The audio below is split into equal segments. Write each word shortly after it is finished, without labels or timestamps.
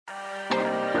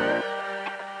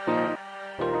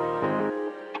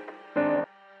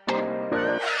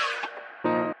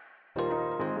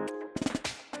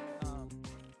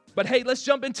But hey, let's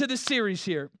jump into this series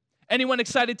here. Anyone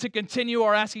excited to continue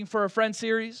our Asking for a Friend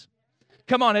series?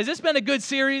 Come on, has this been a good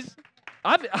series?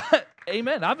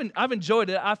 Amen. I've enjoyed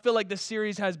it. I feel like this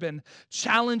series has been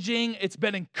challenging. It's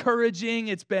been encouraging.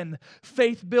 It's been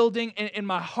faith building. And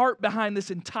my heart behind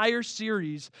this entire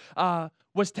series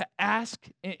was to ask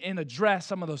and address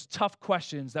some of those tough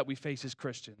questions that we face as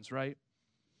Christians, right?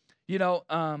 You know,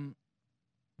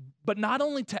 but not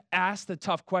only to ask the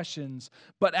tough questions,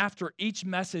 but after each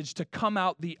message to come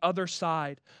out the other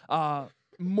side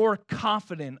more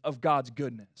confident of God's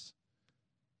goodness,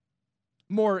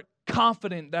 more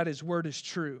confident that His word is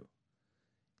true.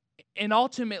 And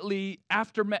ultimately,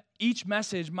 after each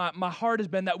message, my heart has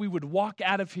been that we would walk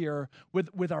out of here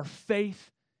with our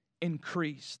faith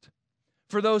increased.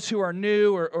 For those who are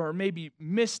new or maybe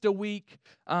missed a week,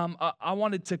 I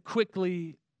wanted to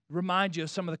quickly remind you of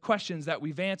some of the questions that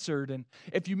we've answered. And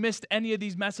if you missed any of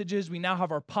these messages, we now have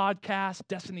our podcast,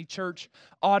 Destiny Church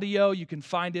Audio. You can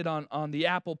find it on the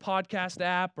Apple Podcast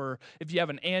app, or if you have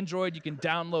an Android, you can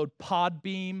download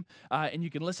Podbeam, and you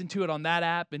can listen to it on that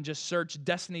app and just search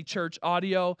Destiny Church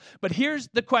Audio. But here's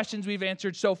the questions we've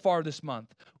answered so far this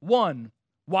month. 1,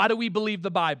 why do we believe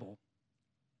the Bible?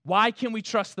 Why can we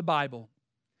trust the Bible?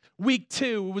 Week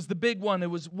 2 was the big one. It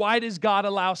was, why does God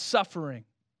allow suffering?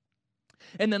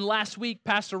 And then last week,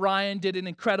 Pastor Ryan did an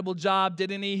incredible job,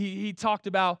 didn't he? He talked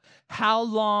about, how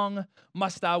long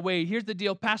must I wait? Here's the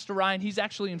deal. Pastor Ryan, he's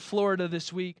actually in Florida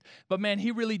this week. But man, he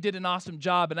really did an awesome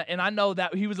job. And I know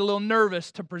that he was a little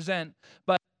nervous to present.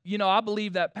 But, you know, I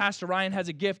believe that Pastor Ryan has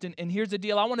a gift. And here's the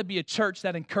deal. I want to be a church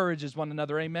that encourages one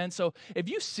another. Amen. So if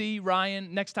you see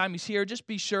Ryan next time he's here, just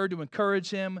be sure to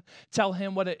encourage him. Tell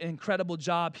him what an incredible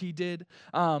job he did.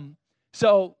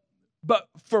 But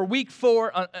for week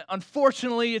 4,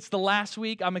 unfortunately, it's the last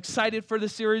week. I'm excited for the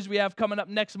series we have coming up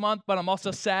next month, but I'm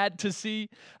also sad to see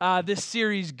this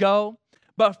series go.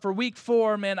 But for week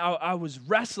 4, man, I was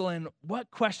wrestling,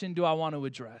 what question do I want to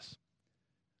address?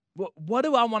 What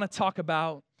do I want to talk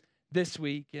about this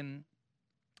week? And,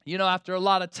 you know, after a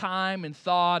lot of time and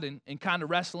thought and kind of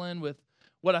wrestling with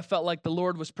what I felt like the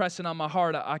Lord was pressing on my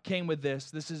heart, I came with this.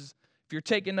 This is, if you're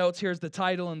taking notes, here's the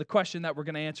title and the question that we're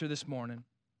going to answer this morning.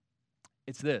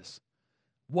 It's this: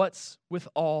 what's with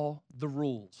all the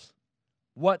rules?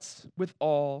 What's with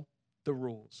all the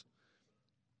rules?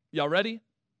 Y'all ready?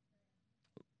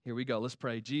 Here we go. Let's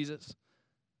pray. Jesus,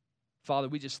 Father,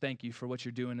 we just thank you for what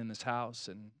you're doing in this house.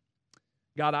 And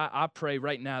God, I pray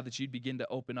right now that you'd begin to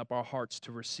open up our hearts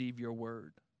to receive your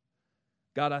word.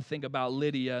 God, I think about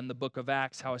Lydia in the book of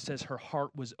Acts, how it says her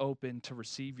heart was open to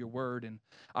receive your word. And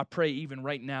I pray even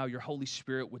right now your Holy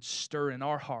Spirit would stir in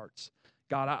our hearts.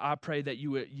 God, I pray that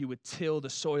you would till the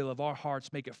soil of our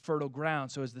hearts, make it fertile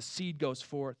ground, so as the seed goes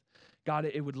forth, God,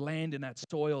 it would land in that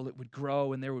soil, it would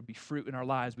grow, and there would be fruit in our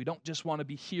lives. We don't just want to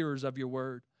be hearers of your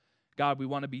word. God, we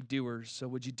want to be doers. So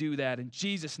would you do that in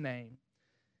Jesus' name?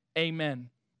 Amen.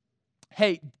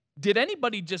 Hey, did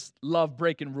anybody just love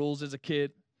breaking rules as a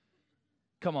kid?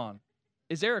 Come on.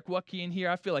 Is Eric Wucky in here?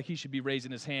 I feel like he should be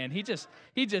raising his hand. He just,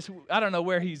 I don't know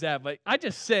where he's at, but I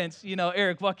just sense, you know,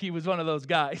 Eric Wucky was one of those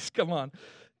guys. Come on.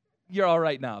 You're all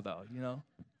right now, though, you know.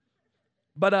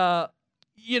 But,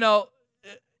 you know,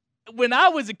 when I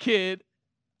was a kid,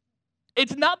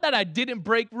 it's not that I didn't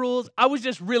break rules. I was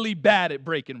just really bad at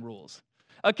breaking rules.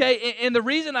 Okay? And the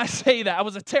reason I say that, I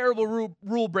was a terrible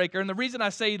rule breaker, and the reason I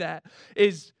say that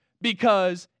is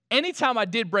because anytime I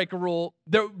did break a rule,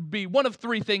 there would be one of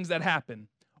 3 things that happened.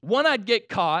 1, I'd get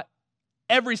caught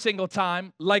every single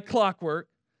time, like clockwork.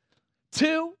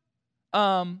 2,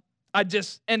 I'd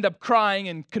just end up crying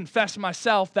and confess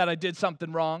myself that I did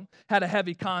something wrong, had a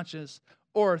heavy conscience.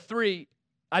 Or 3,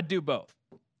 I'd do both,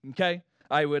 okay?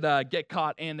 I would get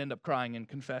caught and end up crying and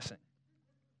confessing.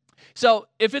 So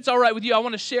if it's all right with you, I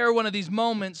want to share one of these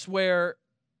moments where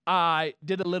I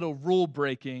did a little rule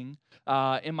breaking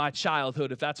in my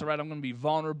childhood. If that's all right, I'm going to be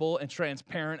vulnerable and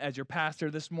transparent as your pastor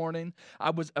this morning. I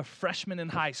was a freshman in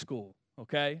high school,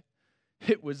 okay?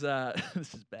 It was,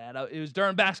 this is bad. It was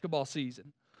during basketball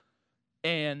season.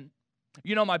 And,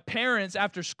 you know, my parents,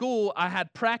 after school, I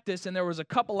had practice, and there was a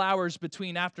couple hours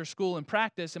between after school and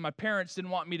practice, and my parents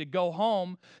didn't want me to go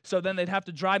home, so then they'd have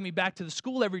to drive me back to the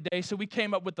school every day. So we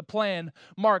came up with the plan,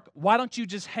 Mark, why don't you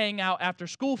just hang out after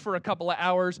school for a couple of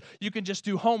hours? You can just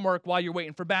do homework while you're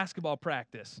waiting for basketball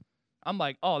practice. I'm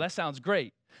like, oh, that sounds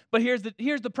great. But here's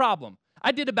the problem.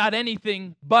 I did about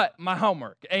anything but my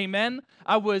homework. Amen?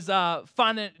 I was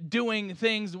doing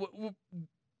things,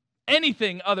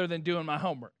 anything other than doing my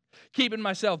homework. Keeping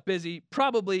myself busy,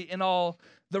 probably in all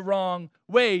the wrong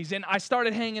ways. And I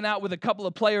started hanging out with a couple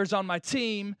of players on my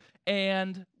team,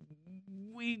 and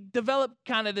we developed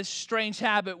kind of this strange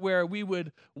habit where we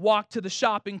would walk to the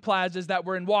shopping plazas that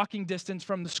were in walking distance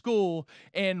from the school,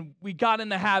 and we got in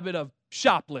the habit of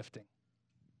shoplifting.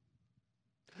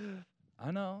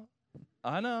 I know.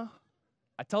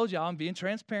 I told y'all I'm being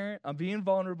transparent. I'm being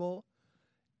vulnerable.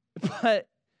 But,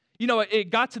 it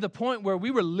got to the point where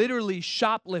we were literally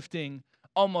shoplifting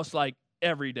almost like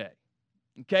every day.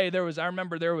 Okay, I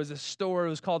remember there was a store, it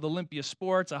was called Olympia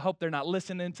Sports. I hope they're not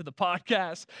listening to the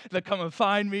podcast. They'll come and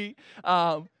find me.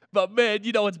 But man,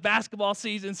 it's basketball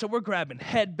season, so we're grabbing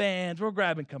headbands, we're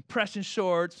grabbing compression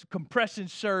shorts, compression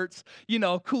shirts,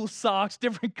 cool socks,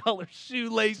 different color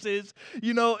shoelaces.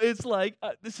 It's like,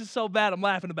 this is so bad, I'm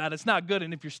laughing about it. It's not good,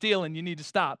 and if you're stealing, you need to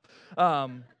stop.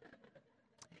 But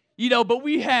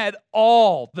we had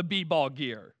all the b-ball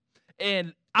gear.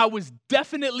 And I was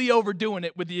definitely overdoing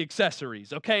it with the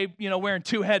accessories, okay? Wearing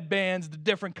 2 headbands, the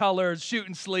different colors,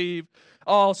 shooting sleeve,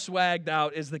 all swagged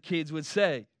out, as the kids would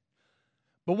say.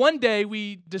 But one day,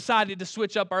 we decided to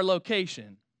switch up our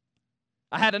location.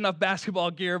 I had enough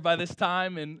basketball gear by this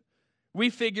time, and we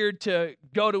figured to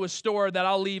go to a store that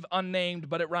I'll leave unnamed,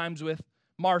 but it rhymes with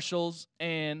Marshall's.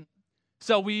 And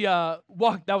so we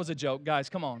walked. That was a joke, guys,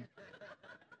 come on.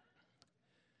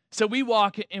 So we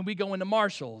walk, and we go into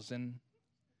Marshall's, and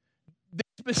this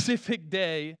specific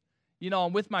day,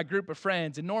 I'm with my group of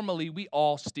friends, and normally we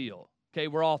all steal, okay?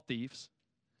 We're all thieves.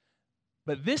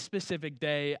 But this specific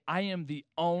day, I am the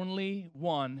only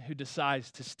one who decides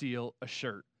to steal a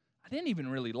shirt. I didn't even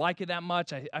really like it that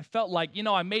much. I felt like,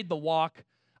 I made the walk.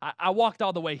 I walked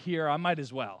all the way here. I might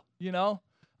as well,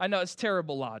 I know it's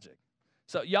terrible logic.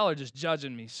 So y'all are just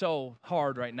judging me so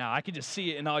hard right now. I can just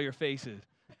see it in all your faces.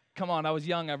 Come on, I was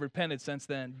young. I've repented since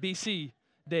then. BC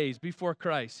days, before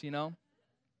Christ,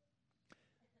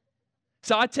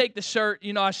 So I take the shirt,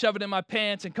 I shove it in my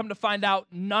pants, and come to find out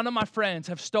none of my friends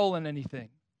have stolen anything.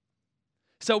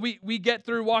 So we get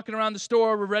through walking around the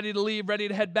store. We're ready to leave, ready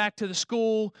to head back to the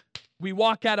school. We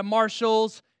walk out of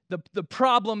Marshall's. The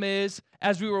problem is,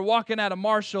 as we were walking out of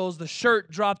Marshall's, the shirt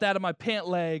dropped out of my pant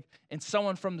leg, and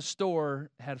someone from the store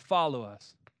had followed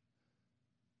us.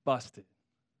 Busted.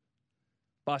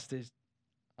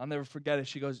 I'll never forget it.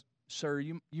 She goes, "Sir,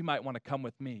 you might want to come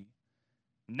with me."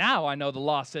 Now I know the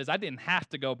law says I didn't have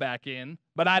to go back in,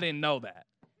 but I didn't know that.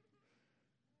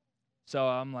 So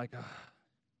I'm like,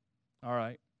 all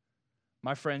right.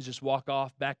 My friends just walk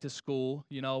off back to school,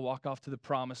 walk off to the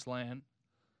promised land.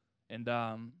 And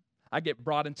I get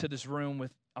brought into this room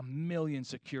with a million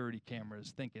security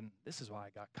cameras thinking, this is why I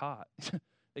got caught.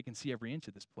 They can see every inch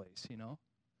of this place,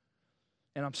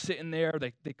 And I'm sitting there.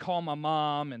 They call my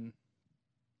mom, and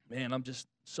man, I'm just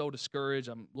so discouraged.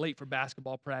 I'm late for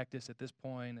basketball practice at this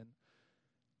point, and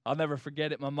I'll never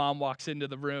forget it. My mom walks into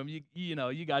the room.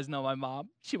 You guys know my mom.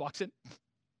 She walks in.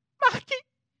 "Maki,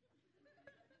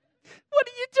 what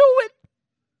are you doing?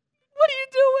 What are you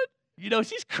doing?"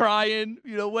 She's crying,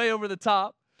 way over the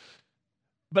top.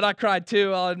 But I cried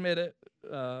too, I'll admit it.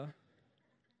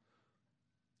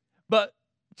 But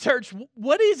church,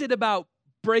 what is it about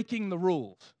breaking the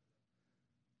rules?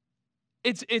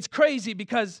 It's crazy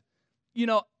because,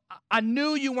 I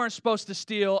knew you weren't supposed to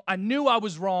steal. I knew I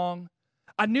was wrong.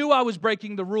 I knew I was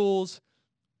breaking the rules.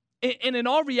 And in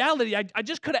all reality, I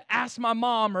just could have asked my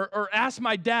mom or asked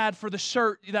my dad for the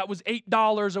shirt that was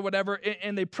 $8 or whatever,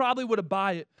 and they probably would have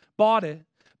bought it.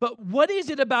 But what is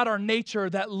it about our nature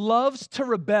that loves to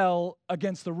rebel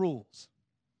against the rules?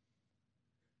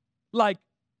 Like,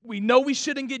 we know we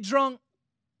shouldn't get drunk,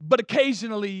 but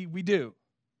occasionally we do.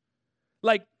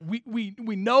 Like, we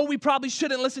know we probably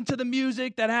shouldn't listen to the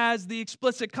music that has the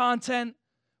explicit content,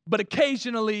 but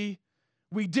occasionally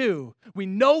we do. We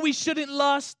know we shouldn't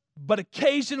lust, but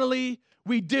occasionally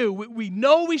we do. We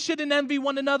know we shouldn't envy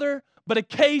one another, but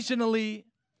occasionally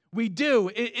we do.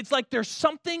 It's like there's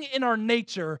something in our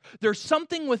nature, there's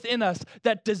something within us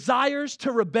that desires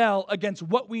to rebel against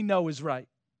what we know is right.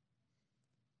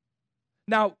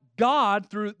 Now, God,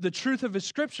 through the truth of His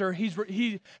Scripture,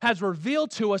 He has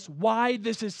revealed to us why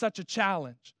this is such a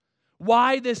challenge,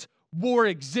 why this war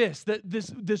exists, that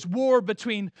this war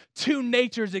between two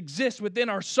natures exists within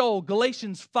our soul.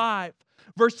 Galatians 5,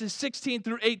 verses 16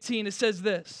 through 18, it says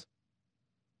this: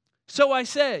 "So I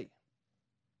say,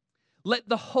 let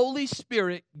the Holy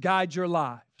Spirit guide your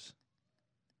lives.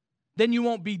 Then you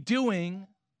won't be doing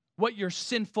what your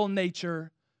sinful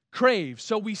nature craves."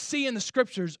 So we see in the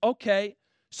Scriptures, okay,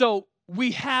 so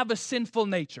we have a sinful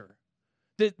nature,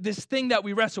 this thing that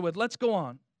we wrestle with. Let's go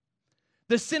on.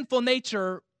 The sinful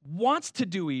nature wants to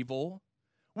do evil,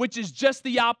 which is just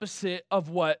the opposite of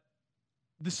what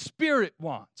the Spirit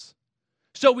wants.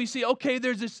 So we see, okay,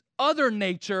 there's this other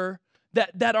nature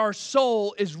that our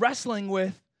soul is wrestling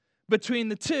with between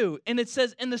the two. And it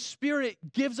says, and the Spirit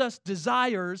gives us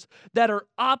desires that are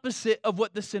opposite of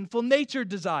what the sinful nature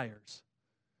desires.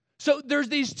 So there's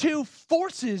these two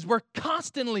forces we're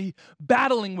constantly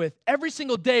battling with. Every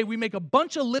single day we make a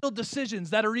bunch of little decisions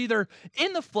that are either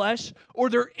in the flesh or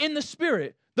they're in the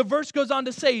Spirit. The verse goes on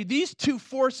to say these two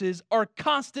forces are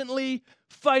constantly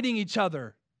fighting each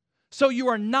other. So you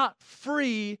are not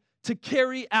free to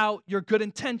carry out your good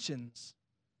intentions.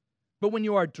 But when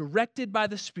you are directed by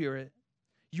the Spirit,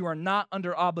 you are not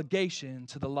under obligation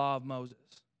to the law of Moses.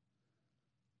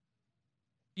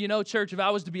 You know, church, if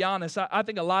I was to be honest, I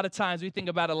think a lot of times we think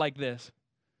about it like this.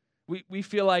 We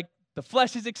feel like the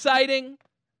flesh is exciting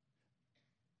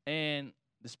and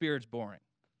the Spirit's boring,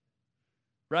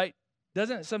 right?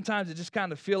 Doesn't it sometimes it just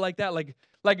kind of feel like that? Like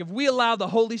if we allow the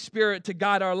Holy Spirit to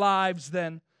guide our lives,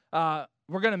 then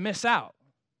we're going to miss out.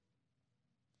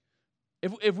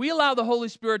 If we allow the Holy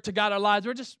Spirit to guide our lives,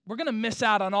 we're going to miss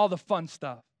out on all the fun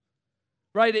stuff.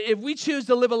 Right? If we choose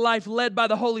to live a life led by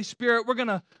the Holy Spirit, we're going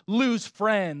to lose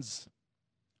friends.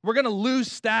 We're going to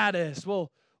lose status. We'll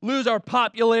lose our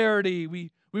popularity. We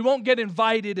won't get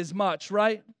invited as much,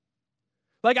 right?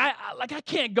 Like I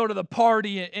can't go to the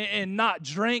party and not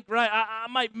drink, right? I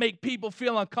might make people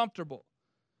feel uncomfortable.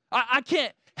 I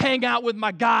can't hang out with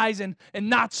my guys and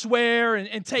not swear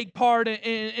and take part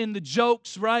in the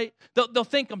jokes, right? They'll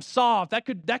think I'm soft. That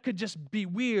could just be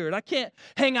weird. I can't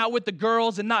hang out with the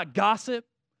girls and not gossip.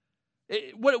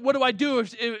 What do I do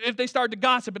if they start to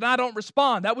gossip and I don't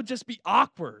respond? That would just be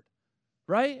awkward,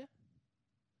 right?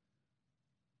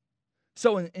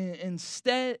 So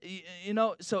instead, in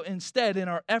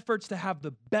our efforts to have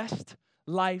the best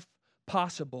life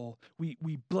possible,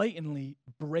 we blatantly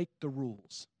break the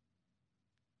rules.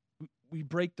 We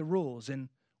break the rules and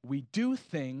we do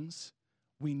things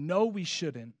we know we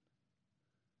shouldn't.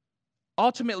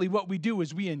 Ultimately, what we do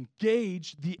is we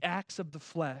engage the acts of the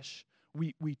flesh.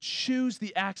 We choose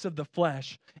the acts of the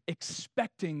flesh,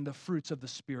 expecting the fruits of the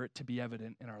Spirit to be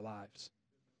evident in our lives.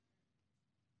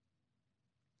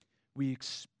 We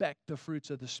expect the fruits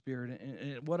of the Spirit.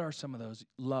 And what are some of those?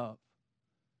 Love,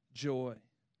 joy,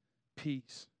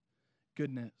 peace,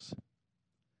 goodness.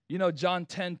 You know, John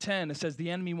 10:10, it says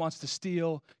the enemy wants to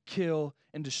steal, kill,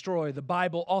 and destroy. The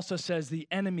Bible also says the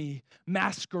enemy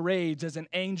masquerades as an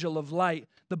angel of light.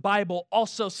 The Bible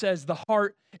also says the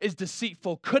heart is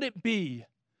deceitful. Could it be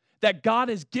that God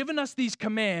has given us these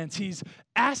commands? He's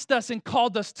asked us and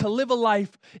called us to live a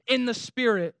life in the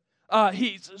Spirit.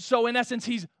 So in essence,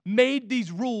 He's made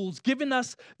these rules, given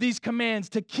us these commands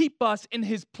to keep us in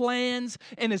His plans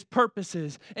and His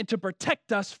purposes and to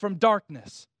protect us from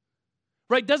darkness.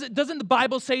 Right? Doesn't the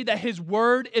Bible say that His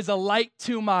word is a light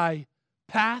to my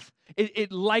path? It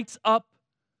lights up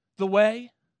the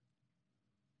way.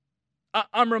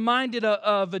 I'm reminded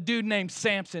of a dude named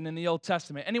Samson in the Old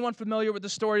Testament. Anyone familiar with the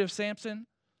story of Samson?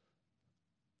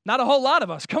 Not a whole lot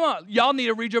of us. Come on, y'all need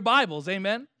to read your Bibles,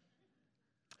 amen?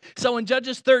 So in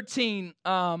Judges 13,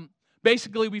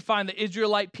 basically we find the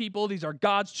Israelite people. These are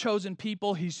God's chosen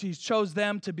people. He's chose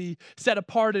them to be set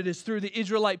apart. It is through the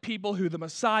Israelite people who the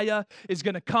Messiah is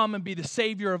going to come and be the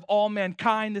Savior of all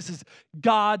mankind. This is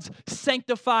God's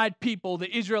sanctified people, the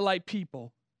Israelite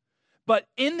people. But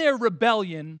in their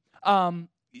rebellion,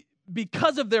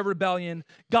 because of their rebellion,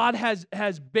 God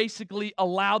has basically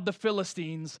allowed the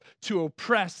Philistines to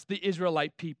oppress the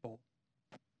Israelite people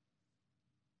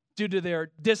due to their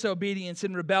disobedience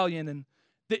and rebellion. And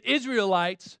the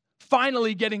Israelites,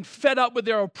 finally getting fed up with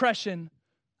their oppression,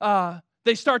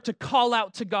 they start to call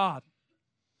out to God.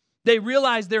 They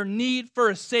realize their need for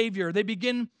a Savior. They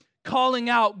begin calling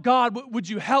out, God, would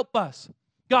you help us?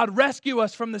 God, rescue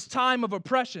us from this time of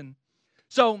oppression.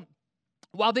 So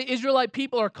while the Israelite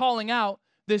people are calling out,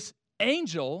 this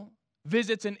angel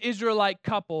visits an Israelite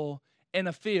couple in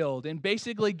a field and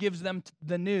basically gives them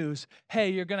the news, hey,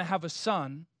 you're going to have a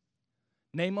son,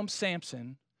 name him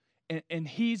Samson, and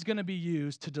he's going to be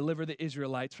used to deliver the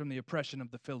Israelites from the oppression of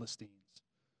the Philistines.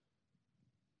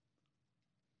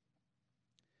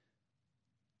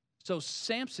 So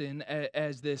Samson,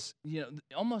 as this,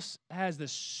 almost has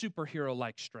this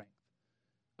superhero-like strength.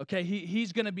 Okay,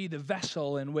 he's going to be the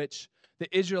vessel in which the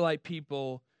Israelite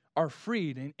people are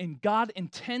freed. And God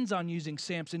intends on using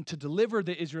Samson to deliver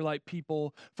the Israelite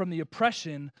people from the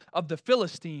oppression of the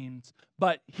Philistines.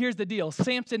 But here's the deal.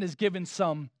 Samson is given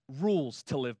some rules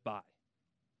to live by.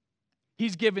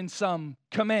 He's given some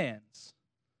commands.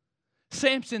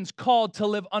 Samson's called to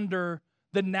live under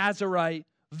the Nazirite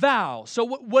vow. So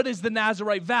what is the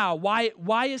Nazirite vow?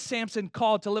 Why is Samson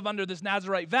called to live under this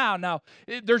Nazirite vow? Now,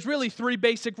 there's really three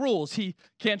basic rules. He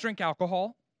can't drink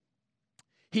alcohol.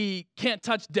 He can't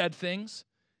touch dead things.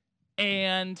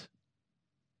 And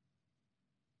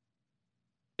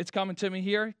it's coming to me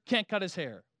here. Can't cut his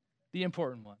hair. The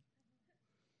important one.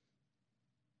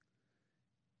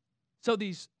 So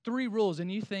these 3 rules,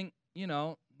 and you think,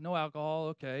 no alcohol,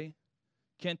 okay.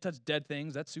 Can't touch dead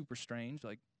things. That's super strange.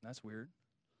 Like, that's weird.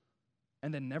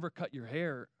 And then never cut your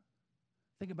hair.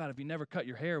 Think about it. If you never cut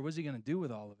your hair, what's he going to do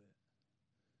with all of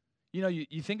it?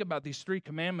 You think about these 3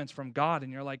 commandments from God,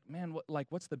 and you're like, man,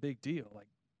 what's the big deal? Like,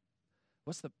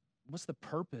 what's the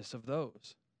purpose of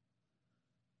those?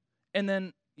 And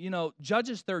then,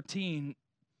 Judges 13,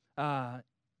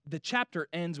 the chapter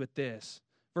ends with this.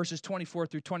 Verses 24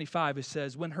 through 25, it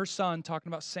says, when her son, talking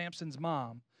about Samson's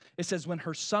mom, it says, when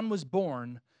her son was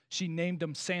born, she named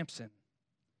him Samson.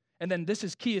 And then this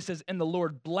is key. It says, and the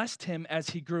Lord blessed him as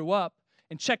he grew up.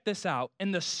 And check this out.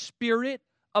 And the Spirit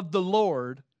of the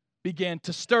Lord began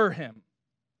to stir him.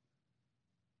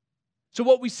 So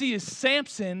what we see is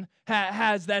Samson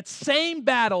has that same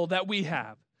battle that we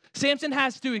have. Samson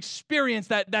has to experience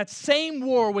that same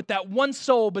war with that one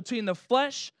soul between the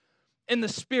flesh and the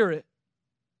spirit.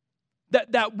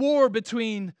 That war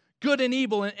between good and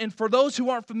evil. And for those who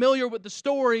aren't familiar with the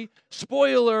story,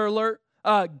 spoiler alert,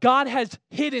 God has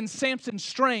hidden Samson's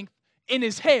strength in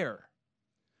his hair.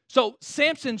 So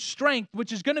Samson's strength,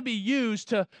 which is going to be used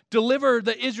to deliver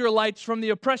the Israelites from the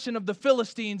oppression of the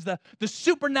Philistines, the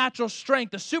supernatural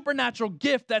strength, the supernatural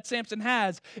gift that Samson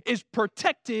has, is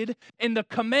protected in the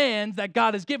commands that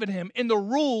God has given him, in the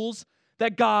rules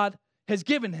that God has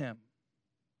given him.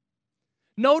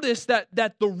 Notice that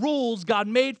the rules God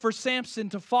made for Samson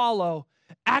to follow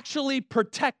actually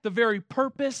protect the very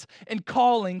purpose and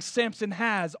calling Samson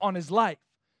has on his life.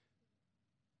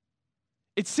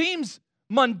 It seems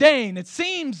mundane. It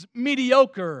seems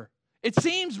mediocre. It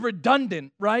seems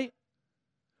redundant, right?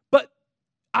 But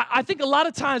I think a lot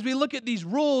of times we look at these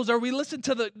rules, or we listen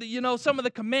to some of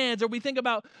the commands, or we think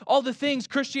about all the things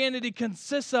Christianity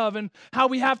consists of and how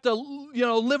we have to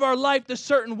live our life this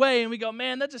certain way, and we go,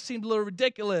 man, that just seems a little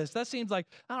ridiculous. That seems like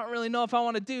I don't really know if I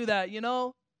want to do that,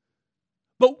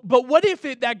 But what if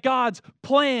that God's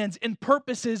plans and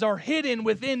purposes are hidden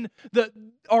within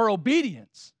our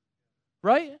obedience,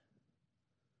 right?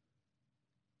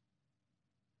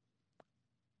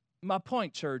 My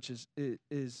point, church,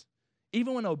 is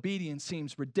even when obedience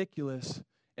seems ridiculous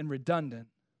and redundant,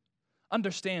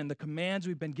 understand the commands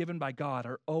we've been given by God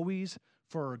are always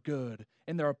for our good,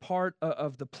 and they're a part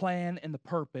of the plan and the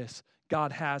purpose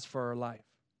God has for our life.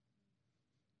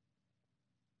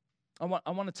 I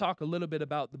want to talk a little bit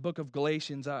about the book of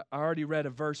Galatians. I already read a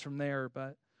verse from there,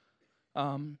 but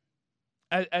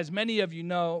as many of you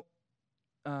know,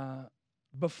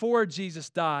 before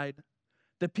Jesus died,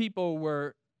 the people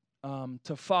were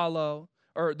to follow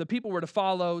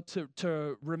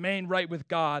to remain right with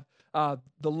God,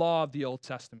 the law of the Old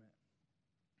Testament.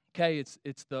 Okay,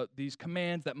 it's these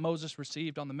commands that Moses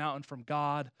received on the mountain from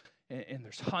God, and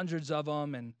there's hundreds of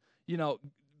them, and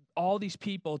all these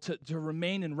people to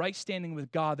remain in right standing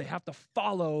with God, they have to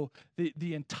follow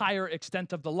the entire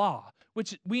extent of the law,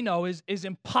 which we know is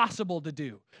impossible to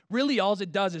do. Really, all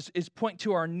it does is point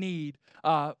to our need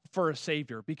for a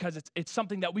Savior, because it's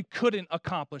something that we couldn't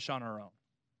accomplish on our own.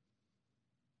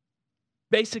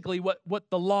 Basically, what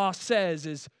the law says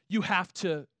is you have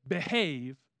to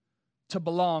behave to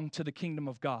belong to the kingdom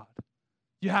of God.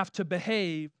 You have to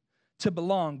behave to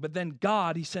belong. But then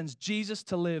God, He sends Jesus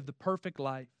to live the perfect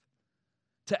life,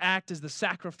 to act as the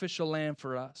sacrificial lamb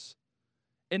for us.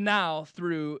 And now,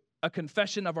 through a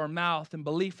confession of our mouth and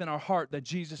belief in our heart that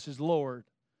Jesus is Lord,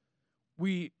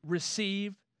 we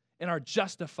receive and are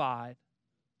justified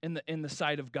in the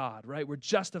sight of God, right? We're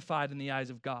justified in the eyes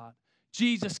of God.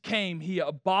 Jesus came, He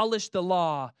abolished the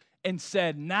law and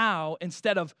said, now,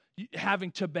 instead of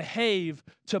having to behave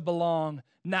to belong,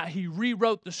 now He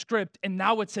rewrote the script, and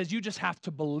now it says you just have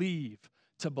to believe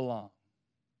to belong.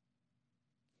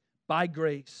 By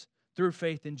grace, through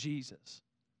faith in Jesus,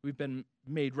 we've been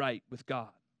made right with God.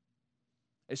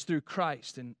 It's through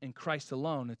Christ and Christ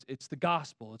alone. It's the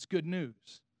gospel. It's good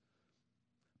news.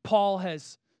 Paul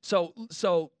has,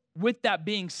 so with that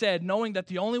being said, knowing that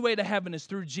the only way to heaven is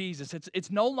through Jesus,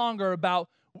 it's no longer about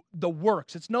the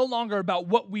works. It's no longer about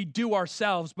what we do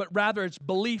ourselves, but rather it's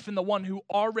belief in the one who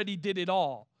already did it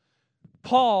all.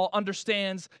 Paul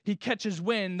understands, he catches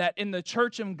wind that in the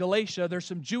church in Galatia, there's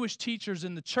some Jewish teachers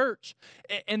in the church,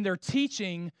 and they're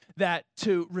teaching that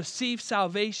to receive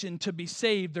salvation, to be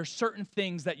saved, there's certain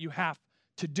things that you have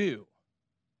to do.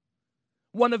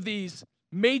 One of these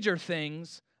major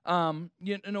things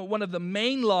One of the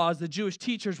main laws the Jewish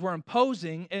teachers were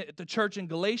imposing at the church in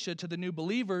Galatia to the new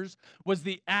believers was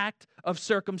the act of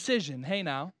circumcision. Hey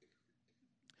now.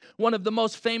 One of the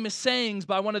most famous sayings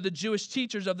by one of the Jewish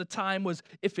teachers of the time was,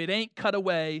 if it ain't cut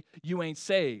away, you ain't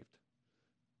saved.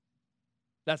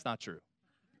 That's not true.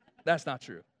 That's not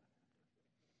true.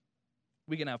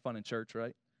 We can have fun in church,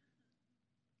 right?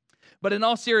 But in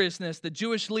all seriousness, the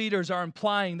Jewish leaders are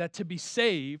implying that to be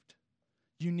saved,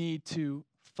 you need to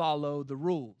follow the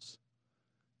rules.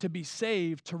 To be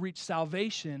saved, to reach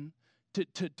salvation,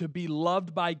 to be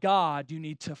loved by God, you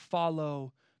need to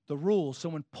follow the rules. So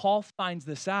when Paul finds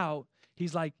this out,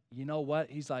 he's like, you know what?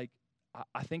 He's like,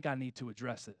 I think I need to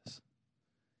address this.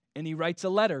 And he writes a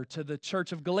letter to the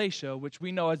church of Galatia, which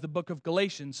we know as the book of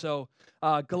Galatians. So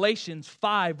Galatians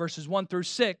 5, verses 1 through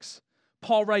 6,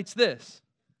 Paul writes this.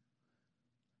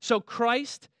 So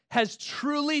Christ has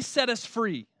truly set us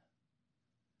free.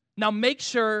 Now make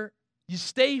sure you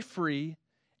stay free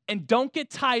and don't get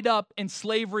tied up in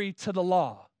slavery to the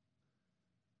law.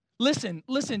 Listen,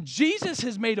 Jesus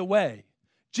has made a way.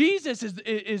 Jesus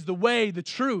is the way, the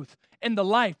truth, and the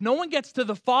life. No one gets to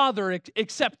the Father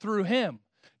except through him.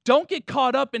 Don't get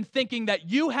caught up in thinking that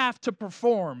you have to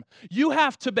perform, you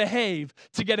have to behave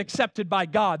to get accepted by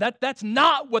God. That's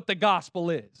not what the gospel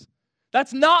is.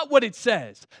 That's not what it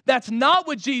says. That's not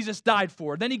what Jesus died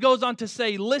for. Then he goes on to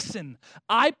say, listen,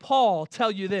 I, Paul, tell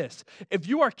you this. If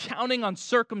you are counting on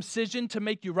circumcision to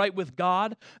make you right with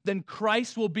God, then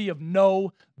Christ will be of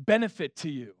no benefit to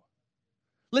you.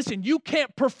 Listen, you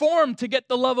can't perform to get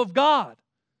the love of God.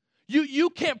 You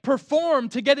can't perform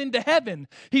to get into heaven.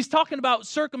 He's talking about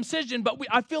circumcision, but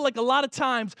I feel like a lot of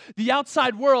times the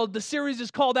outside world, the series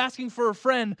is called Asking for a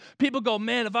Friend. People go,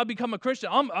 man, if I become a Christian,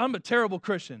 I'm a terrible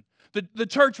Christian. The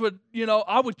church would,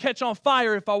 I would catch on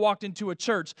fire if I walked into a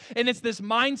church. And it's this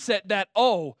mindset that,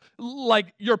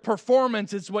 like your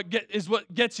performance is what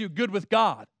gets you good with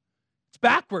God. It's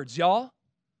backwards, y'all.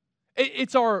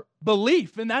 It's our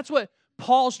belief, and that's what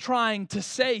Paul's trying to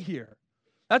say here.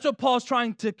 That's what Paul's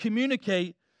trying to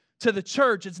communicate to the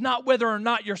church. It's not whether or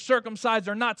not you're circumcised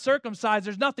or not circumcised.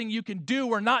 There's nothing you can do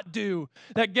or not do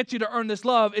that gets you to earn this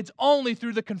love. It's only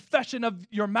through the confession of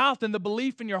your mouth and the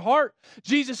belief in your heart,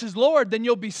 Jesus is Lord, then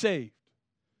you'll be saved.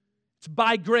 It's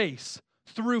by grace,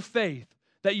 through faith,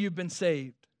 that you've been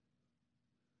saved.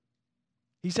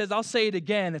 He says, I'll say it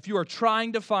again, if you are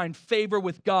trying to find favor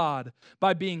with God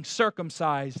by being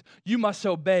circumcised, you must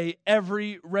obey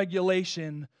every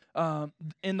regulation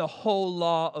in the whole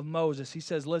law of Moses. He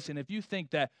says, listen, if you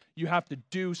think that you have to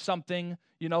do something,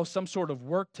 some sort of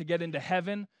work to get into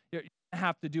heaven, you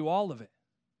have to do all of it.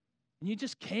 And you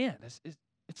just can't.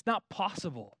 It's not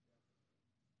possible.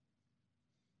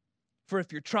 For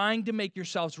if you're trying to make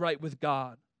yourselves right with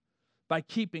God by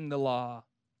keeping the law,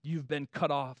 you've been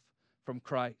cut off from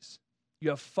Christ.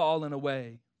 You have fallen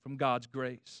away from God's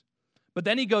grace. But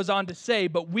then he goes on to say,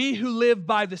 but we who live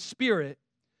by the Spirit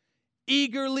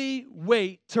eagerly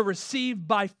wait to receive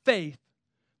by faith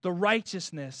the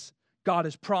righteousness God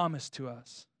has promised to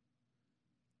us.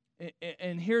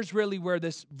 And here's really where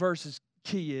this verse's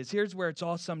key is. Here's where it's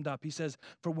all summed up. He says,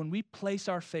 for when we place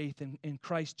our faith in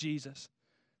Christ Jesus,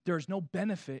 there is no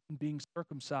benefit in being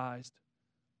circumcised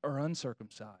or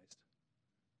uncircumcised.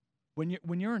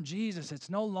 When you're in Jesus, it's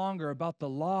no longer about the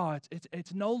law.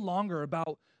 It's no longer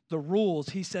about the rules.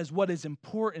 He says what is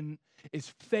important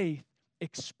is faith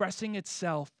expressing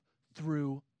itself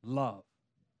through love.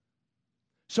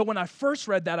 So when I first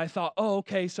read that, I thought,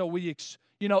 okay, so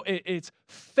it's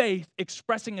faith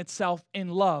expressing itself in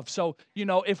love. So,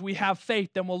 if we have faith,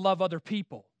 then we'll love other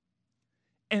people.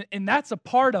 And that's a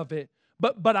part of it.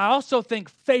 But I also think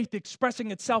faith expressing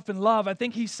itself in love, I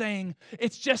think he's saying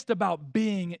it's just about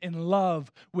being in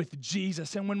love with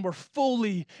Jesus. And when we're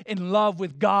fully in love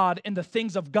with God and the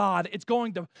things of God, it's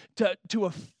going to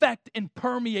affect and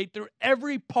permeate through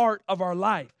every part of our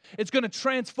life. It's going to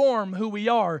transform who we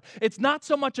are. It's not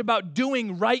so much about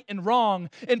doing right and wrong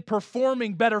and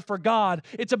performing better for God.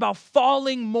 It's about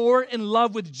falling more in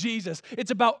love with Jesus.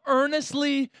 It's about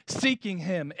earnestly seeking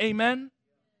him. Amen?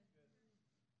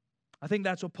 I think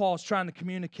that's what Paul's trying to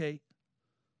communicate.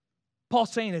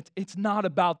 Paul's saying it's not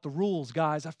about the rules,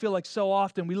 guys. I feel like so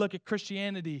often we look at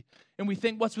Christianity and we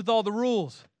think, what's with all the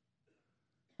rules?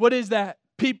 What is that?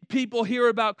 People hear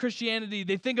about Christianity,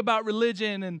 they think about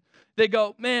religion, and they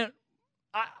go, man,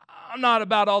 I'm not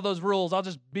about all those rules. I'll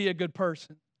just be a good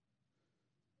person.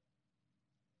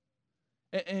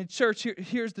 And church,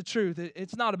 here's the truth.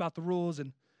 It's not about the rules,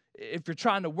 and if you're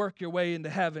trying to work your way into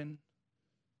heaven,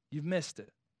 you've missed it.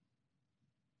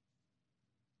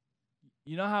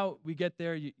 You know how we get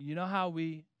there? You know how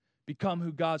we become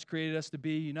who God's created us to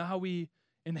be, you know how we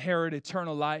inherit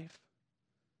eternal life?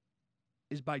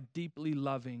 Is by deeply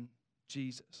loving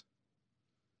Jesus.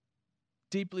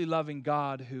 Deeply loving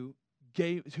God who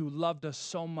loved us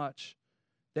so much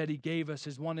that he gave us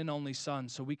his one and only Son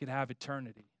so we could have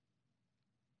eternity.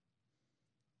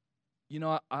 You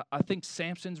know, I think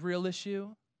Samson's real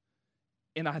issue,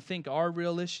 and I think our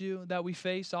real issue that we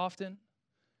face often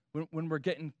when we're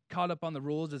getting caught up on the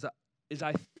rules is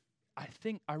I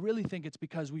really think it's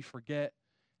because we forget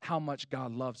how much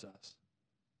God loves us.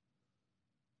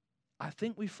 I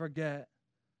think we forget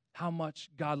how much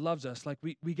God loves us. Like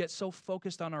we get so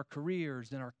focused on our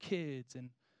careers and our kids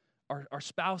and our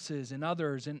spouses and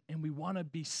others, and we want to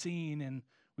be seen and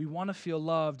we want to feel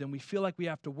loved, and we feel like we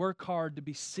have to work hard to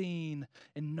be seen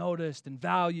and noticed and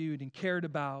valued and cared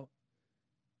about.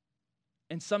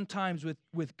 And sometimes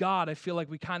with God, I feel like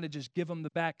we kind of just give him the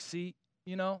back seat,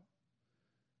 you know?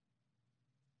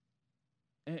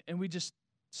 And we just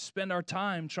spend our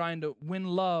time trying to win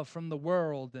love from the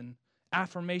world and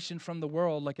affirmation from the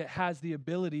world, like it has the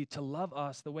ability to love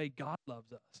us the way God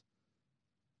loves us.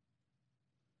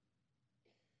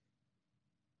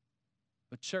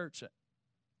 But church,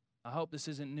 I hope this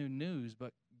isn't new news,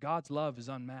 but God's love is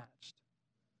unmatched.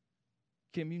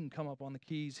 Kim, you can come up on the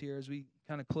keys here as we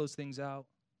kind of close things out.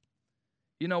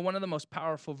 You know, one of the most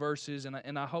powerful verses,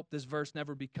 and I hope this verse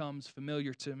never becomes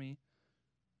familiar to me.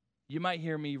 You might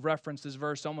hear me reference this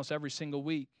verse almost every single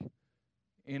week,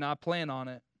 and I plan on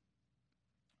it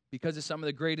because it's some of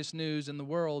the greatest news in the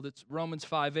world. It's Romans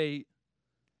 5:8,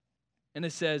 and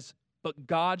it says, "But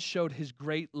God showed his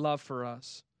great love for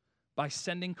us by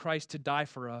sending Christ to die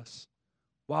for us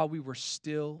while we were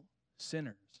still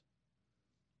sinners."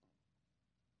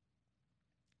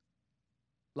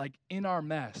 Like in our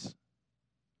mess,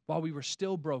 while we were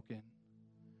still broken,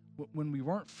 when we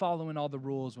weren't following all the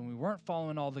rules, when we weren't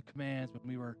following all the commands, when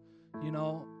we were, you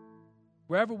know,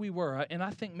 wherever we were, and I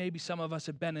think maybe some of us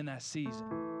have been in that season.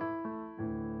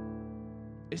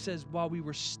 It says, while we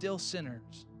were still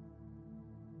sinners,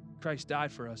 Christ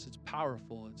died for us. It's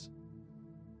powerful.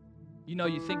 You know,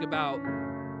 you think about,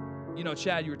 you know,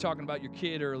 Chad, you were talking about your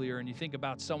kid earlier, and you think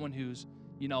about someone who's,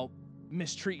 you know,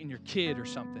 mistreating your kid or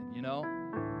something, you know?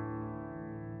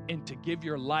 And to give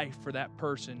your life for that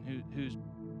person who's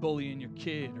bullying your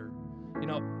kid, or, you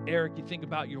know, Eric, you think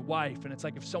about your wife, and it's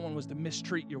like if someone was to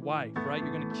mistreat your wife, right?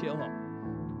 You're going to kill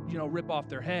them, you know, rip off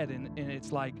their head, and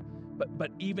it's like,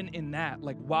 but even in that,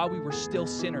 like while we were still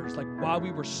sinners, like while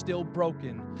we were still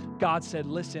broken, God said,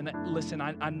 listen,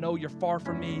 I know you're far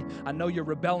from me. I know you're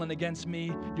rebelling against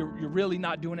me. You're really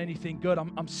not doing anything good.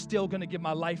 I'm still going to give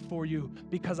my life for you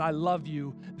because I love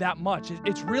you that much.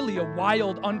 It's really a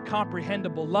wild,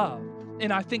 uncomprehendable love.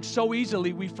 And I think so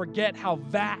easily we forget how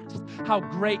vast, how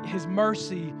great his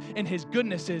mercy and his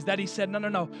goodness is, that he said,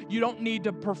 no, you don't need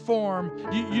to perform.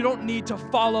 You don't need to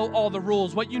follow all the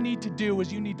rules. What you need to do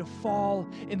is you need to fall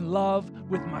in love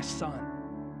with my son.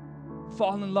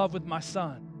 Fall in love with my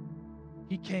son.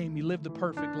 He came, he lived the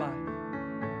perfect life.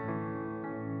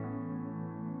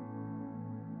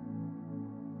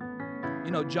 You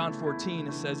know, John 14,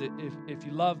 it says, if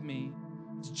you love me,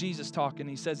 it's Jesus talking.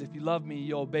 He says, if you love me,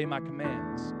 you'll obey my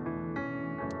commands.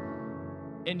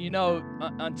 And you know,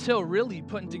 until really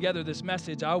putting together this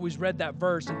message, I always read that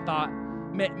verse and thought,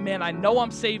 man, I know I'm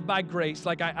saved by grace.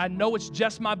 Like I know it's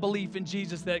just my belief in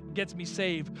Jesus that gets me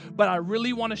saved, but I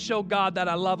really want to show God that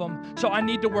I love him. So I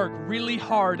need to work really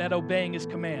hard at obeying his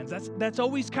commands. That's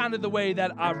always kind of the way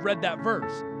that I've read that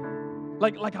verse.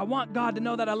 Like I want God to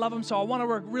know that I love him, so I want to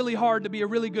work really hard to be a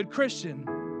really good Christian.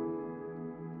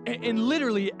 And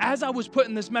literally, as I was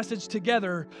putting this message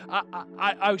together,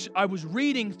 I was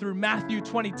reading through Matthew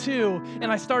 22,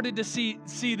 and I started to see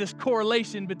this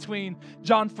correlation between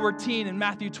John 14 and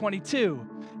Matthew 22.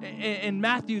 In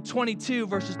Matthew 22,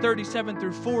 verses 37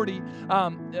 through 40,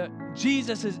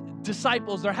 Jesus'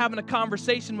 disciples are having a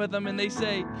conversation with him, and they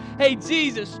say, "Hey,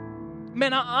 Jesus,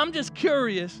 man, I'm just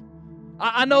curious.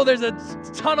 I know there's a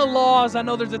ton of laws. I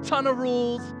know there's a ton of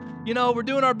rules. You know, we're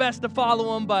doing our best to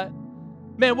follow them, but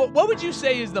man, what would you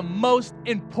say is the most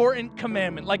important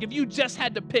commandment? Like if you just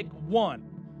had to pick one,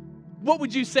 what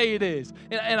would you say it is?"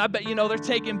 And I bet, you know, they're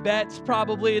taking bets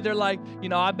probably. They're like, you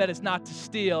know, I bet it's not to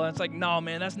steal. And it's like, no,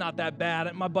 man, that's not that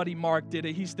bad. My buddy Mark did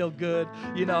it. He's still good.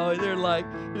 You know, they're like,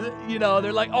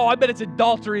 oh, I bet it's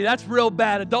adultery. That's real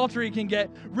bad. Adultery can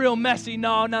get real messy.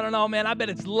 No, man, I bet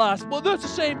it's lust. Well, that's the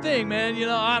same thing, man. You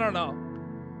know, I don't know.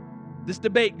 This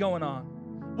debate going on.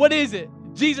 What is it?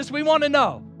 Jesus, we want to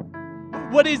know.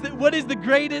 What is the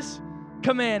greatest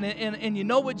command? And you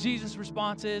know what Jesus'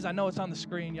 response is? I know it's on the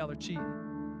screen. Y'all are cheating.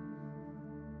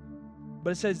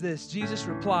 But it says this, Jesus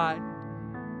replied,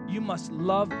 "You must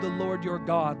love the Lord your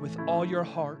God with all your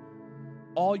heart,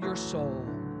 all your soul,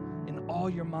 and all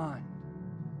your mind.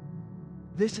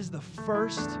 This is the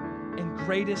first and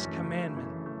greatest commandment.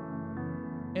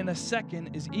 And a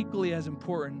second is equally as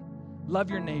important. Love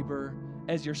your neighbor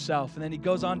as yourself." And then he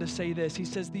goes on to say this. He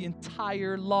says the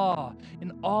entire law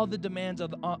and all the demands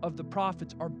of the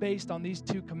prophets are based on these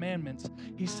two commandments.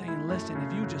 He's saying, listen,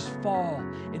 if you just fall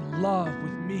in love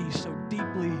with me, so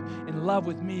deeply in love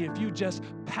with me, if you just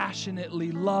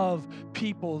passionately love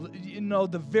people,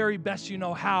 the very best you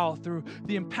know how, through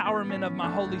the empowerment of my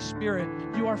Holy Spirit,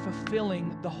 you are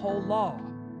fulfilling the whole law.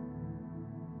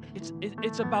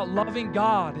 It's about loving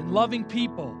God and loving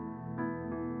people.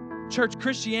 Church,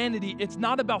 Christianity, it's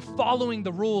not about following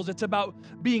the rules. It's about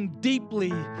being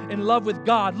deeply in love with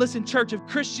God. Listen, church, if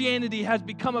Christianity has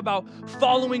become about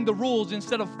following the rules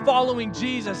instead of following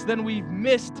Jesus, then we've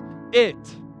missed it.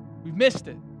 We've missed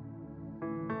it.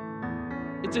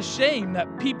 It's a shame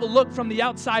that people look from the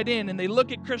outside in and they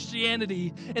look at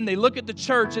Christianity and they look at the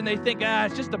church and they think,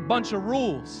 it's just a bunch of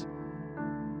rules.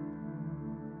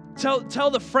 Tell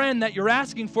the friend that you're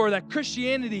asking for that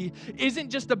Christianity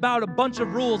isn't just about a bunch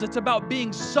of rules. It's about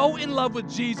being so in love with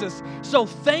Jesus, so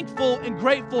thankful and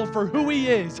grateful for who He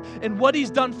is and what He's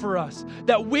done for us,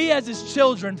 that we as His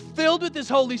children, filled with His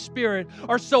Holy Spirit,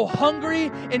 are so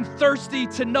hungry and thirsty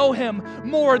to know Him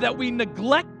more that we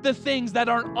neglect the things that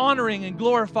aren't honoring and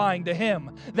glorifying to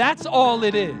Him. That's all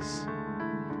it is.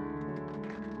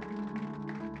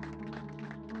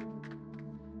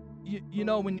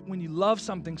 When you love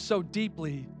something so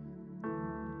deeply,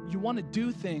 you want to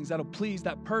do things that'll please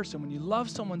that person. When you love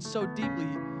someone so deeply,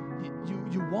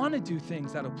 you want to do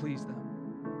things that'll please them.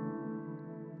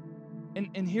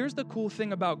 And here's the cool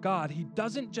thing about God. He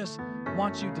doesn't just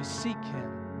want you to seek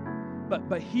Him,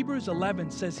 but Hebrews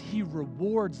 11 says He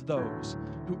rewards those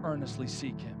who earnestly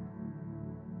seek Him.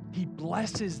 He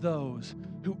blesses those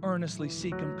who earnestly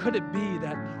seek Him. Could it be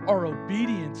that our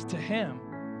obedience to Him,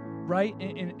 right,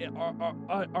 and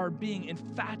are being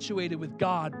infatuated with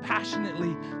God,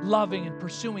 passionately loving and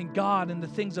pursuing God and the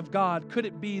things of God, could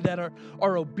it be that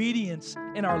our obedience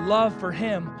and our love for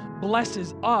Him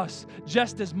blesses us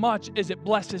just as much as it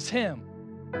blesses Him?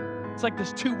 It's like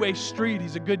this two-way street.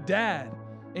 He's a good dad.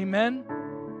 Amen?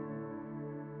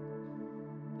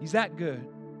 He's that good.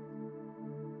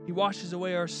 He washes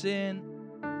away our sin.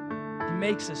 He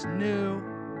makes us new.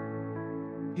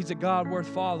 He's a God worth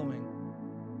following.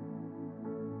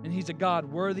 And He's a God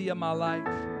worthy of my life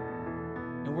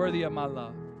and worthy of my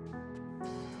love.